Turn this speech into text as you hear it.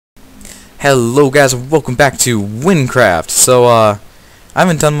Hello guys, and welcome back to Wynncraft. So, I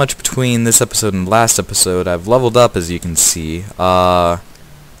haven't done much between this episode and the last episode. I've leveled up, as you can see. I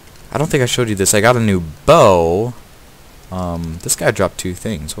don't think I showed you this. I got a new bow. This guy dropped two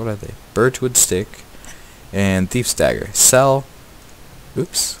things. What are they? Birchwood stick and thief's dagger. Sell.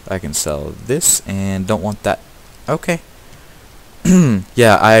 Oops, I can sell this and don't want that. Okay.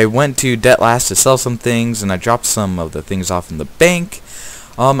 Yeah, I went to Debt Last to sell some things, and I dropped some of the things off in the bank.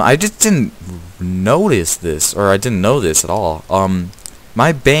 I just didn't notice this, or I didn't know this at all.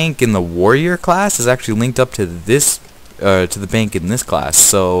 My bank in the warrior class is actually linked up to this, to the bank in this class.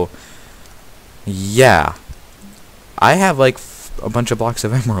 So, yeah, I have like a bunch of blocks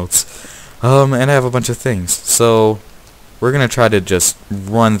of emeralds, and I have a bunch of things. So, we're gonna try to just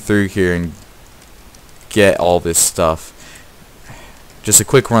run through here and get all this stuff. Just a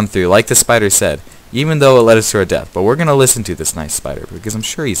quick run through, like the spider said. Even though it led us to our death. But we're going to listen to this nice spider, because I'm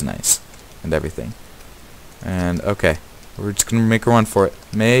sure he's nice. And everything. And, okay. We're just going to make a run for it.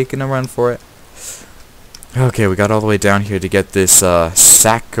 Making a run for it. Okay, we got all the way down here to get this,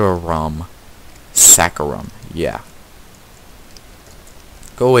 saccharum. Saccharum. Yeah.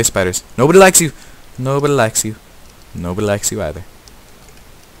 Go away, spiders. Nobody likes you. Nobody likes you. Nobody likes you either.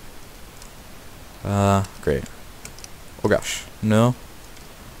 Great. Oh, gosh. No.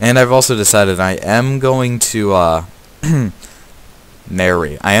 And I've also decided I am going to,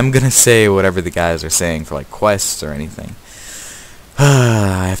 narrate. I am going to say whatever the guys are saying for, like, quests or anything.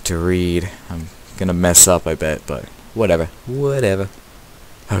 I have to read. I'm going to mess up, I bet, but whatever. Whatever.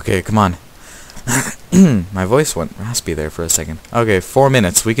 Okay, come on. My voice went raspy there for a second. Okay, 4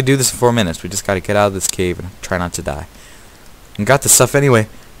 minutes. We could do this in 4 minutes. We just got to get out of this cave and try not to die. And got the stuff anyway.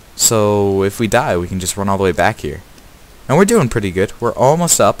 So, if we die, we can just run all the way back here. And we're doing pretty good. We're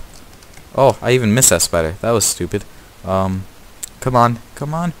almost up. Oh, I even missed that spider. That was stupid. Come on.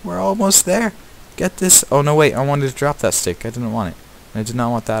 Come on. We're almost there. Get this. Oh, no, wait. I wanted to drop that stick. I didn't want it. I did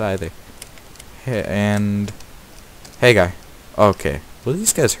not want that either. Hey, and... Hey, guy. Okay. Will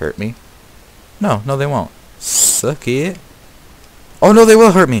these guys hurt me? No. No, they won't. Suck it. Oh, no, they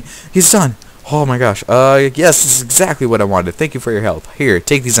will hurt me. He's done. Oh, my gosh. Yes, this is exactly what I wanted. Thank you for your help. Here,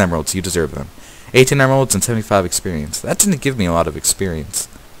 take these emeralds. You deserve them. 18 emeralds and 75 experience. That didn't give me a lot of experience.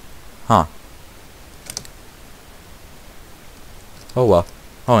 Huh. Oh well.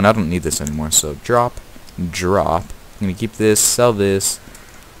 Oh, and I don't need this anymore, so drop. Drop. I'm gonna keep this, sell this.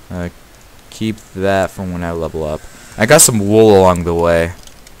 Keep that from when I level up. I got some wool along the way,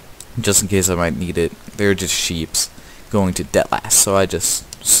 just in case I might need it. They're just sheeps going to Debt Last, so I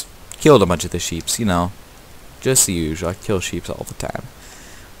just killed a bunch of the sheeps, you know. Just the usual. I kill sheeps all the time.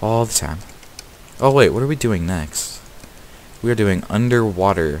 All the time. Oh wait, what are we doing next? We are doing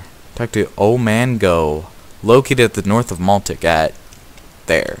underwater. Talk to Omango, located at the north of Maltic at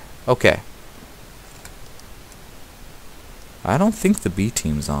there. Okay. I don't think the B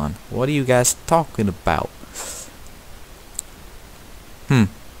team's on. What are you guys talking about?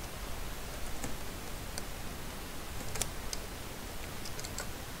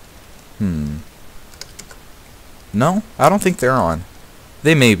 No, I don't think they're on.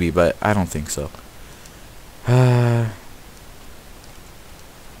 They may be, but I don't think so.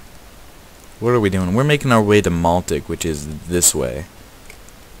 What are we doing? We're making our way to Maltic, which is this way,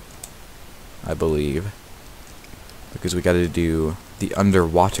 I believe, because we got to do the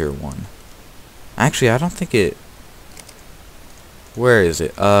underwater one. Actually, I don't think it... Where is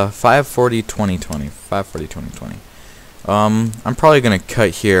it? 540-2020. 540-2020. I'm probably going to cut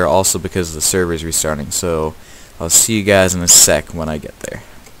here also because the server is restarting, so I'll see you guys in a sec when I get there.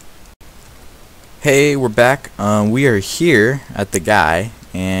 Hey, we're back. We are here at the guy,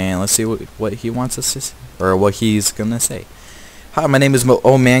 and let's see what he wants us to say, or what he's gonna say. Hi, my name is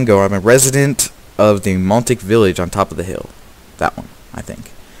Omango. I'm a resident of the Maltic village on top of the hill. That one, I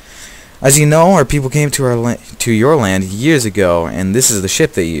think. As you know, our people came to your land years ago, and this is the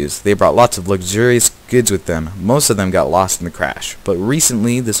ship they used. They brought lots of luxurious goods with them. Most of them got lost in the crash. But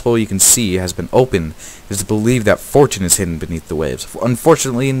recently, this hole you can see has been opened. It is believed that fortune is hidden beneath the waves.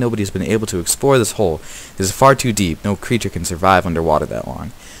 Unfortunately, nobody has been able to explore this hole. It is far too deep. No creature can survive underwater that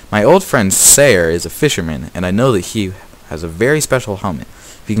long. My old friend Sayer is a fisherman, and I know that he has a very special helmet.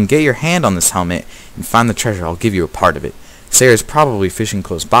 If you can get your hand on this helmet and find the treasure, I'll give you a part of it. Sayer is probably fishing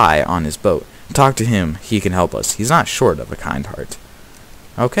close by on his boat. Talk to him. He can help us. He's not short of a kind heart.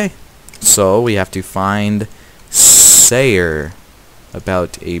 Okay. So we have to find Sayer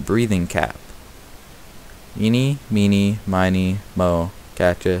about a breathing cap. Eeny, meeny, miny, mo,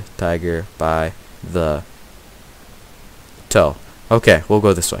 catcha, tiger, by the toe. Okay, we'll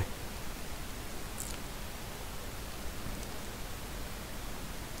go this way.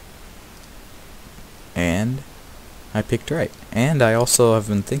 And I picked right. And I also have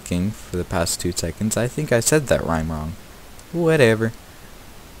been thinking for the past 2 seconds, I think I said that rhyme wrong. Whatever.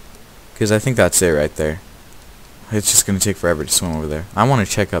 Because I think that's it right there. It's just going to take forever to swim over there. I want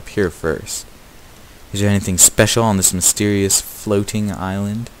to check up here first. Is there anything special on this mysterious floating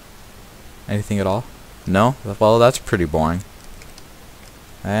island? Anything at all? No? Well, that's pretty boring.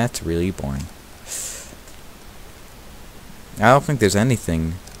 That's really boring. I don't think there's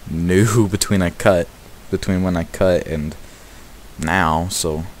anything new between when I cut and now,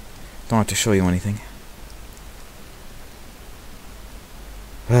 so don't have to show you anything.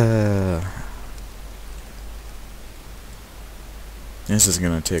 This is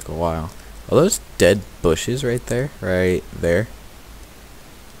gonna take a while. Are those dead bushes right there? Right there.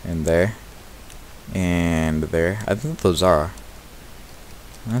 And there. And there. I think those are.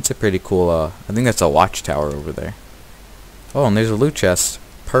 That's a pretty cool, I think that's a watchtower over there. Oh, and there's a loot chest.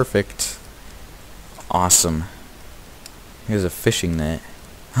 Perfect. Awesome. Here's a fishing net.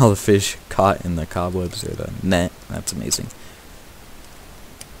 All the fish caught in the cobwebs or the net. That's amazing.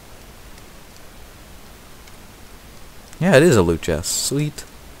 Yeah, it is a loot chest. Sweet.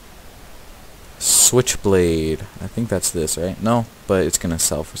 Switchblade. I think that's this, right? No, but it's gonna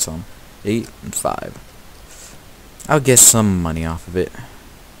sell for some. 8 and 5. I'll get some money off of it.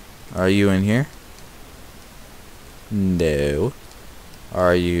 Are you in here? No.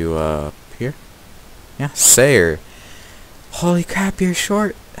 Are you up here? Yeah, Sayer. Holy crap, you're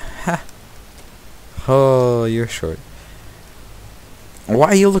short. Ha. Oh, you're short. Why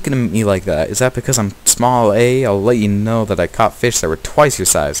are you looking at me like that? Is that because I'm small A? I'll let you know that I caught fish that were twice your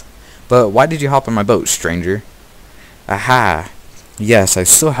size. But why did you hop on my boat, stranger? Aha. Yes, I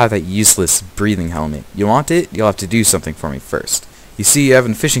still have that useless breathing helmet. You want it? You'll have to do something for me first. You see, I've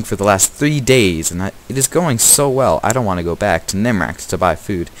been fishing for the last 3 days, and it is going so well, I don't want to go back to Nimrax to buy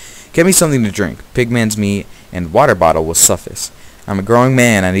food. Get me something to drink. Pigman's meat and water bottle will suffice. I'm a growing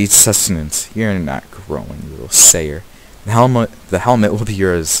man, I need sustenance. You're not growing, little Sayer. The helmet will be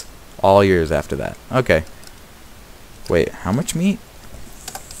yours. All yours after that. Okay. Wait, how much meat?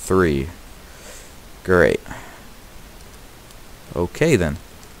 3. Great. Okay then.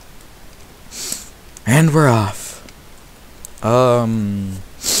 And we're off.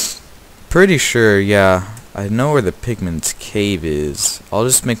 Pretty sure, yeah. I know where the pigman's cave is. I'll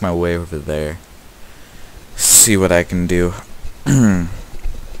just make my way over there. See what I can do.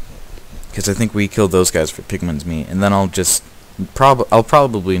 Because I think we killed those guys for pigman's meat, and then I'll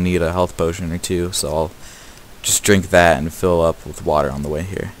probably need a health potion or 2, so I'll just drink that and fill up with water on the way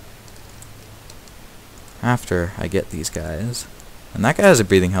here. After I get these guys. And that guy has a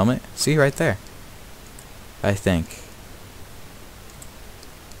breathing helmet. See, right there. I think.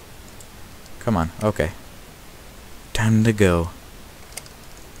 Come on, okay. Time to go.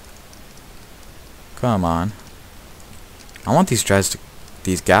 Come on. I want these guys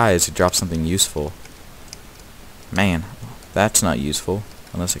to drop something useful. Man, that's not useful.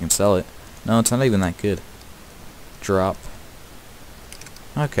 Unless I can sell it. No, it's not even that good. Drop.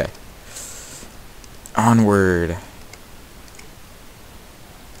 Okay. Onward.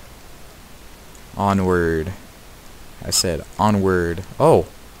 Onward. I said onward. Oh.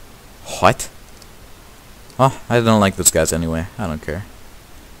 What? Oh, I don't like those guys anyway. I don't care.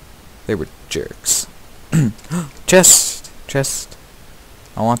 They were jerks. Chest! Chest.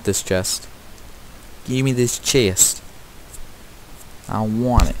 I want this chest. Give me this chest. I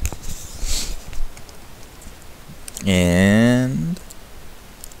want it. And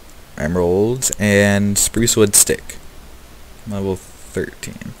emeralds and spruce wood stick. Level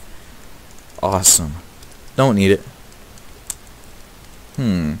 13. Awesome. Don't need it.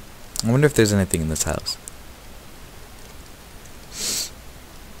 I wonder if there's anything in this house.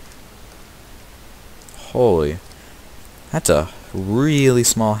 Holy. That's a really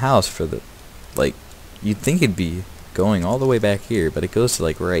small house for the... Like, you'd think it'd be going all the way back here, but it goes to,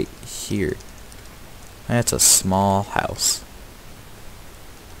 like, right here. That's a small house.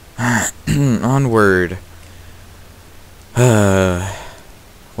 Onward.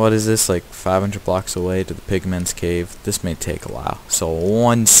 What is this, like 500 blocks away to the pigman's cave? This may take a while, so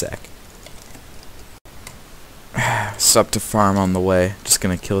 1 sec. Sup to farm on the way. Just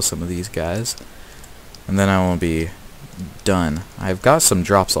gonna kill some of these guys, and then I won't be done. I've got some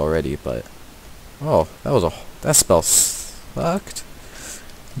drops already, but oh, that spell sucked.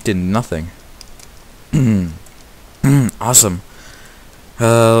 It did nothing. Awesome.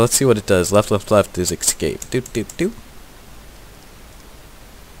 Let's see what it does. Left, left, left is escape. Doop, doop, doop.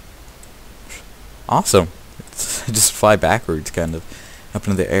 Awesome. Just fly backwards, kind of. Up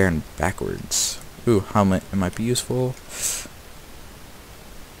into the air and backwards. Ooh, helmet. It might be useful.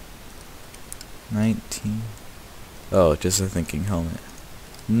 19. Oh, just a thinking helmet.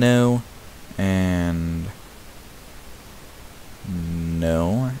 No. And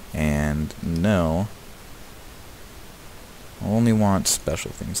no. And no. I only want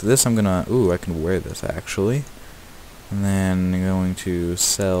special things. This I'm gonna... Ooh, I can wear this actually. And then I'm going to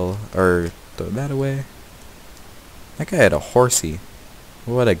sell... Or throw that away. That guy had a horsey.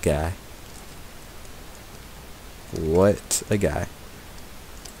 What a guy. What a guy.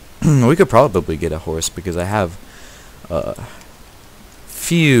 We could probably get a horse because I have a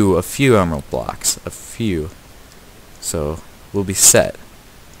few emerald blocks. A few. So we'll be set.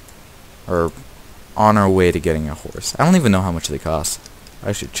 Or on our way to getting a horse. I don't even know how much they cost.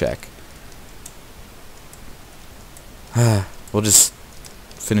 I should check. We'll just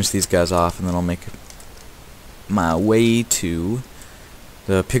finish these guys off and then I'll make my way to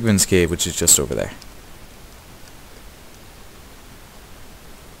the Pigman's Cave, which is just over there.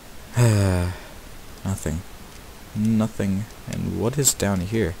 Nothing. Nothing. And what is down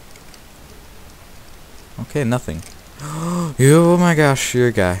here? Okay, nothing. Oh my gosh, you're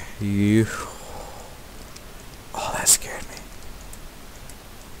a guy. You... Oh, that scared me.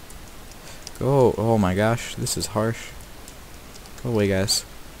 Go. Oh my gosh, this is harsh. Go away, guys.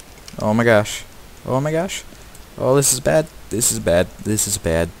 Oh my gosh. Oh my gosh. Oh, this is bad. This is bad. This is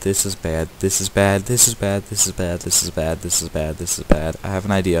bad. This is bad. This is bad. This is bad. This is bad. This is bad. This is bad. This is bad. I have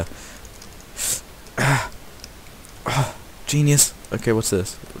an idea. Genius. Okay, what's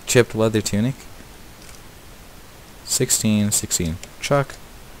this? Chipped leather tunic. 16. Chuck.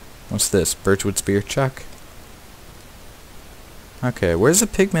 What's this? Birchwood spear. Chuck. Okay, where's the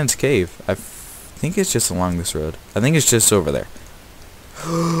Pigman's Cave? I think it's just along this road. I think it's just over there.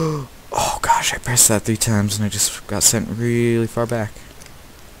 Oh gosh, I pressed that 3 times and I just got sent really far back.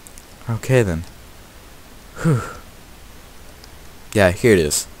 Okay then. Whew. Yeah, here it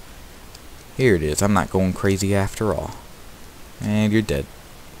is. Here it is. I'm not going crazy after all. And you're dead.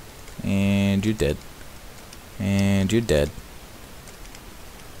 And you're dead. And you're dead.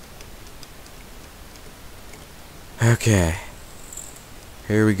 Okay.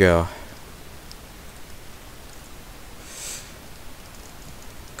 Here we go.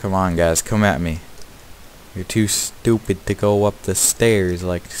 Come on, guys, come at me. You're too stupid to go up the stairs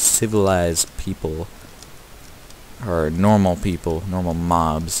like civilized people. Or normal people, normal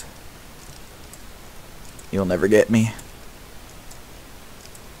mobs. You'll never get me.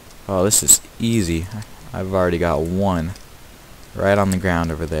 Oh, this is easy. I've already got one right on the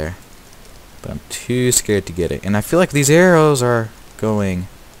ground over there. But I'm too scared to get it. And I feel like these arrows are going...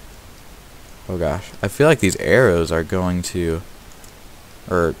 Oh gosh. I feel like these arrows are going to...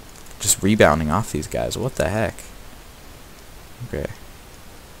 Or just rebounding off these guys. What the heck? Okay.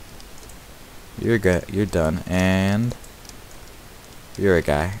 You're good. You're done. And... You're a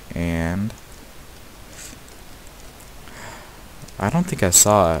guy. And... I don't think I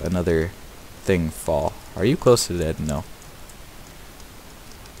saw another thing fall. Are you close to dead? No.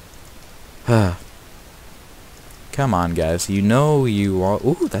 Come on, guys. You know you are...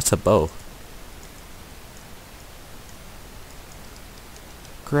 Ooh, that's a bow.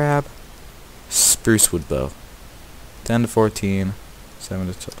 Grab. Spruce wood bow. 10 to 14.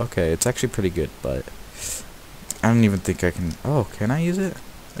 7 to 12. Okay, it's actually pretty good, but... I don't even think I can... Oh, can I use it?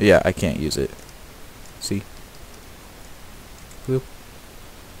 Yeah, I can't use it. See? Boop.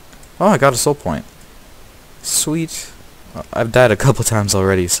 Oh, I got a soul point. Sweet. I've died a couple times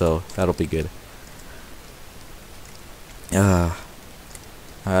already, so that'll be good.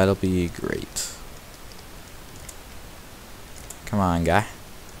 That'll be great. Come on, guy.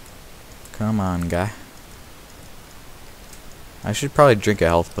 Come on, guy. I should probably drink a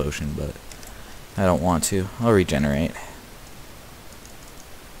health potion, but I don't want to. I'll regenerate.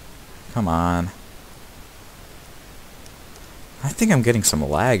 Come on. I think I'm getting some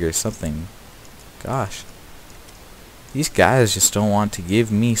lag or something. Gosh. These guys just don't want to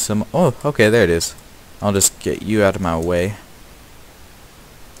give me some... Oh, okay, there it is. I'll just get you out of my way.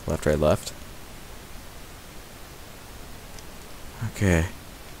 Left, right, left. Okay.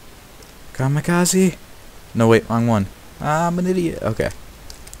 Kamikaze? No, wait, wrong one. I'm an idiot. Okay.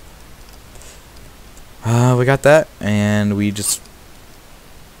 We got that, and we just...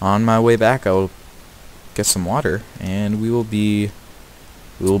 On my way back, I'll get some water, and we will be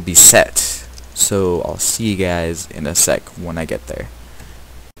set. So I'll see you guys in a sec when I get there.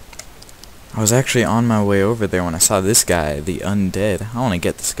 I was actually on my way over there when I saw this guy, the undead. I want to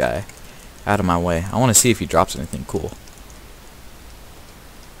get this guy out of my way. I want to see if he drops anything cool.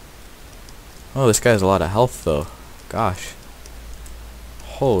 Oh, this guy has a lot of health though. Gosh.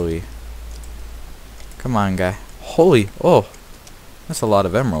 Holy. Come on, guy. Holy. Oh. That's a lot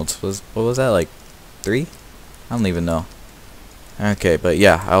of emeralds. What was that, like 3? I don't even know. Okay, but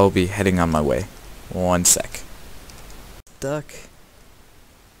yeah, I will be heading on my way. 1 sec. Stuck.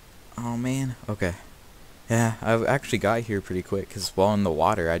 Oh man. Okay. Yeah, I actually got here pretty quick because while in the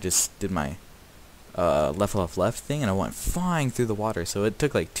water, I just did my left thing and I went flying through the water. So it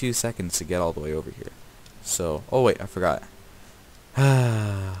took like 2 seconds to get all the way over here. So, oh wait, I forgot.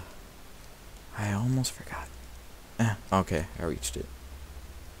 I almost forgot. Okay, I reached it.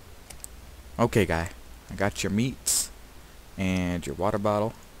 Okay, guy. I got your meats and your water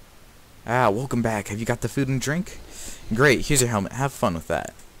bottle. Welcome back. Have you got the food and drink? Great, here's your helmet. Have fun with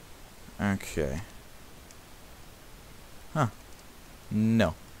that. Okay. Huh.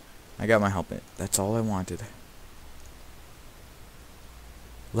 No. I got my helmet. That's all I wanted.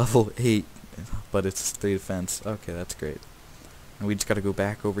 Level 8, but it's 3 defense. Okay, that's great. And we just gotta go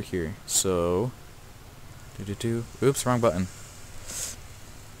back over here. So... Oops, wrong button.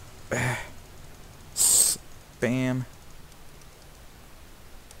 Spam.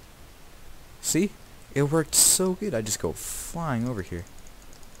 See? It worked so good. I just go flying over here.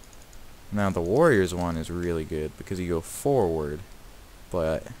 Now the Warriors one is really good because you go forward,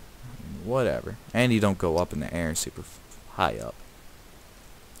 but whatever. And you don't go up in the air super high up.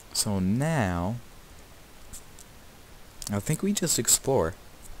 So now, I think we just explore.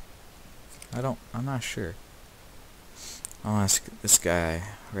 I'm not sure. I'll ask this guy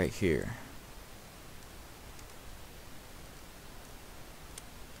right here.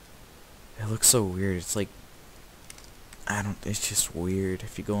 It looks so weird. It's like, it's just weird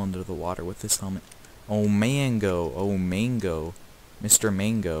if you go under the water with this helmet. Oh, mango. Oh, mango. Mr.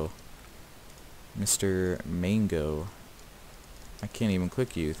 Mango. Mr. Mango. I can't even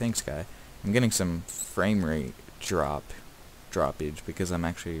click you. Thanks, guy. I'm getting some frame rate droppage because I'm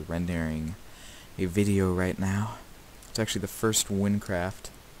actually rendering a video right now. It's actually the first Wynncraft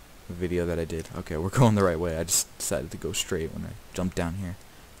video that I did. Okay, we're going the right way. I just decided to go straight when I jumped down here.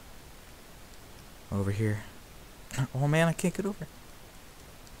 Over here. Oh man, I can't get over.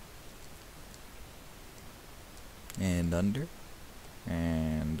 And under.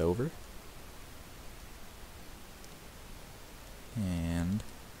 And over. And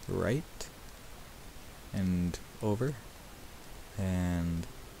right. And over. And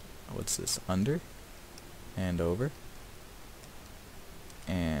what's this? Under. And over.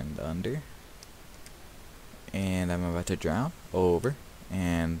 And under. And I'm about to drown. Over.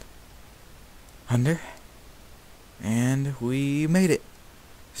 And under. And we made it.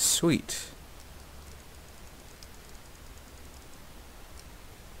 Sweet.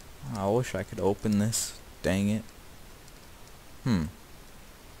 I wish I could open this. Dang it.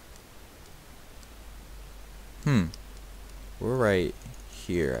 We're right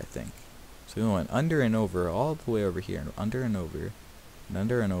here, I think. So we went under and over, all the way over here, and under and over, and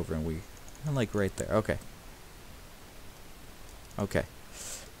under and over, and we went like right there. Okay. Okay.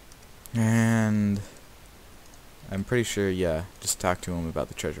 And I'm pretty sure, yeah, just talk to him about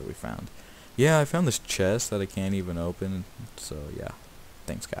the treasure we found. Yeah, I found this chest that I can't even open, so yeah.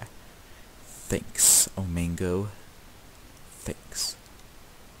 Thanks, guy. Thanks, oh mango. Thanks.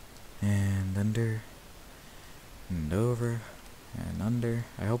 And under, and over, and under.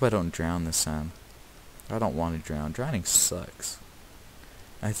 I hope I don't drown this time. I don't want to drown. Drowning sucks.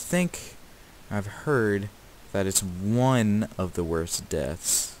 I think I've heard that it's one of the worst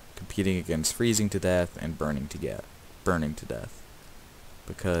deaths, competing against freezing to death and burning to death,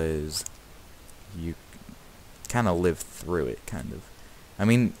 because you kind of live through it, kind of. I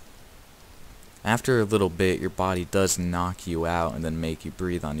mean, after a little bit, your body does knock you out and then make you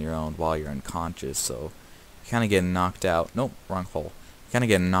breathe on your own while you're unconscious, so you kind of get knocked out. Nope, wrong hole. You kind of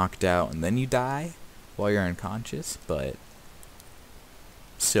get knocked out and then you die while you're unconscious, but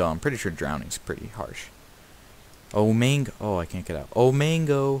still, I'm pretty sure drowning's pretty harsh. Oh, mango. Oh, I can't get out. Oh,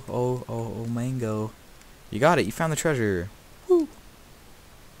 mango. Oh, mango. You got it. You found the treasure. Woo.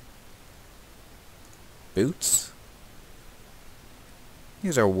 Boots?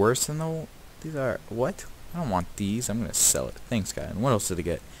 These are worse than the... These are... What? I don't want these. I'm going to sell it. Thanks, guy. And what else did I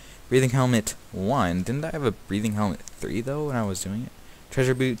get? Breathing helmet 1. Didn't I have a breathing helmet 3, though, when I was doing it?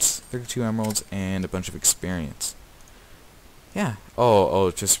 Treasure boots, 32 emeralds, and a bunch of experience. Yeah.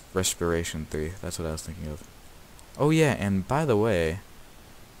 Oh, just respiration 3. That's what I was thinking of. Oh yeah, and by the way,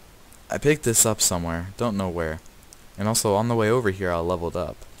 I picked this up somewhere, don't know where. And also on the way over here I leveled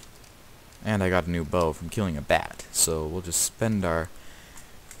up. And I got a new bow from killing a bat. So we'll just spend our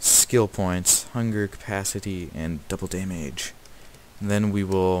skill points, hunger, capacity, and double damage. And then we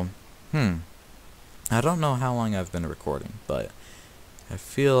will, I don't know how long I've been recording, but I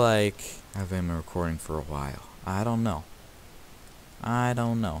feel like I've been recording for a while. I don't know.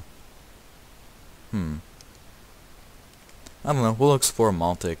 I don't know. We'll explore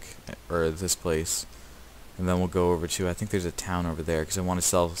Maltic, or this place. And then we'll go over to, I think there's a town over there, because I want to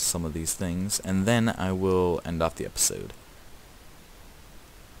sell some of these things. And then I will end off the episode.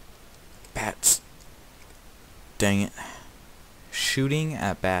 Bats. Dang it. Shooting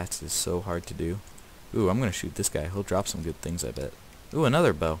at bats is so hard to do. Ooh, I'm going to shoot this guy. He'll drop some good things, I bet. Ooh,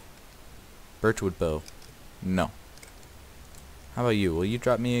 another bow. Birchwood bow. No. How about you? Will you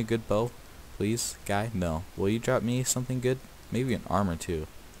drop me a good bow? Please, guy? No. Will you drop me something good? Maybe an armor, too.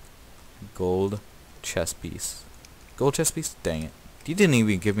 Gold chest piece. Gold chest piece? Dang it. You didn't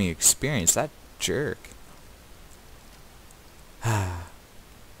even give me experience. That jerk.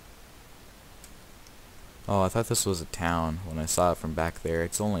 Oh, I thought this was a town when I saw it from back there.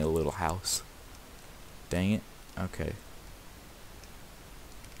 It's only a little house. Dang it. Okay.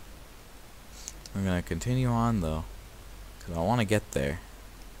 I'm gonna continue on though, because I want to get there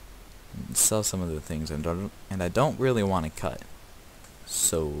and sell some of the things, and I don't really want to cut.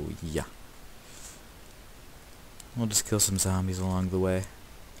 So yeah, we'll just kill some zombies along the way.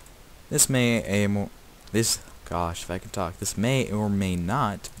 This may gosh, if I can talk, this may or may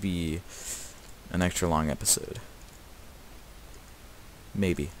not be an extra long episode.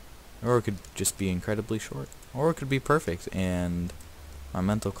 Maybe. Or it could just be incredibly short. Or it could be perfect and my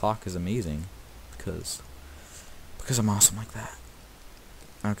mental clock is amazing because I'm awesome like that.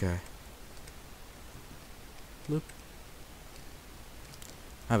 Okay. Bloop.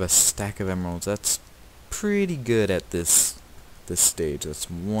 I have a stack of emeralds. That's pretty good at this stage. That's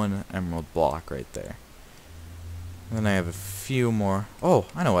one emerald block right there. And then I have a few more. Oh,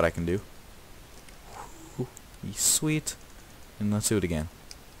 I know what I can do. Sweet. And let's do it again.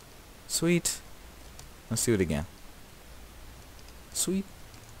 Sweet. Let's do it again. Sweet.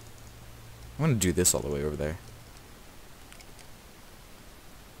 I'm gonna do this all the way over there.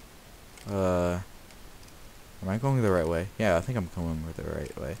 Am I going the right way? Yeah, I think I'm going the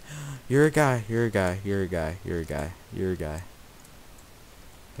right way. You're a guy. You're a guy. You're a guy. You're a guy. You're a guy.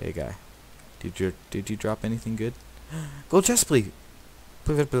 Hey, guy. Did you drop anything good? Gold chest plate.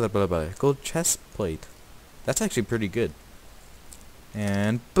 Gold chest plate. That's actually pretty good.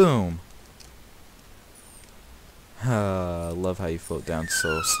 And boom. I love how you float down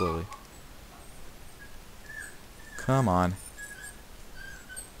so slowly. Come on.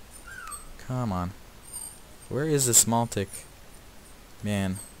 Come on. Where is this Maltic?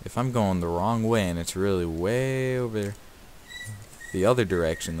 Man, if I'm going the wrong way and it's really way over the other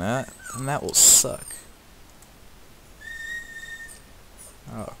direction, then that will suck.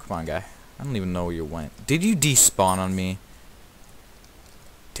 Oh, come on, guy. I don't even know where you went. Did you despawn on me?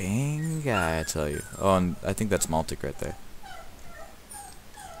 Dang guy, I tell you. Oh, and I think that's Maltic right there.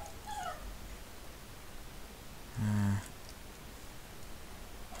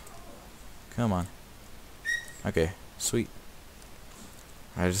 Come on. Okay, sweet.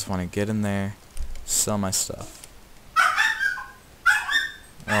 I just want to get in there, sell my stuff.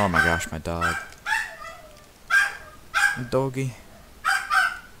 Oh my gosh, my dog. My doggy.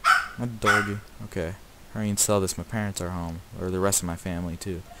 My doggy. Okay. Hurry and sell this. My parents are home. Or the rest of my family,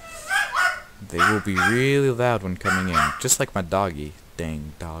 too. They will be really loud when coming in. Just like my doggy.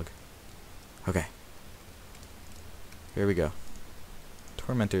 Dang dog. Okay. Here we go.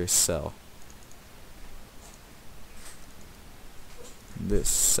 Tormentor sell. This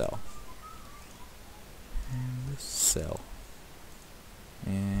sell. And this sell.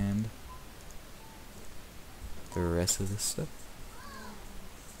 And the rest of this stuff.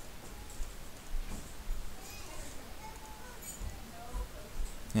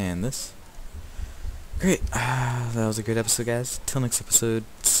 And this. Great. That was a great episode, guys. Till next episode.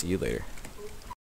 See you later.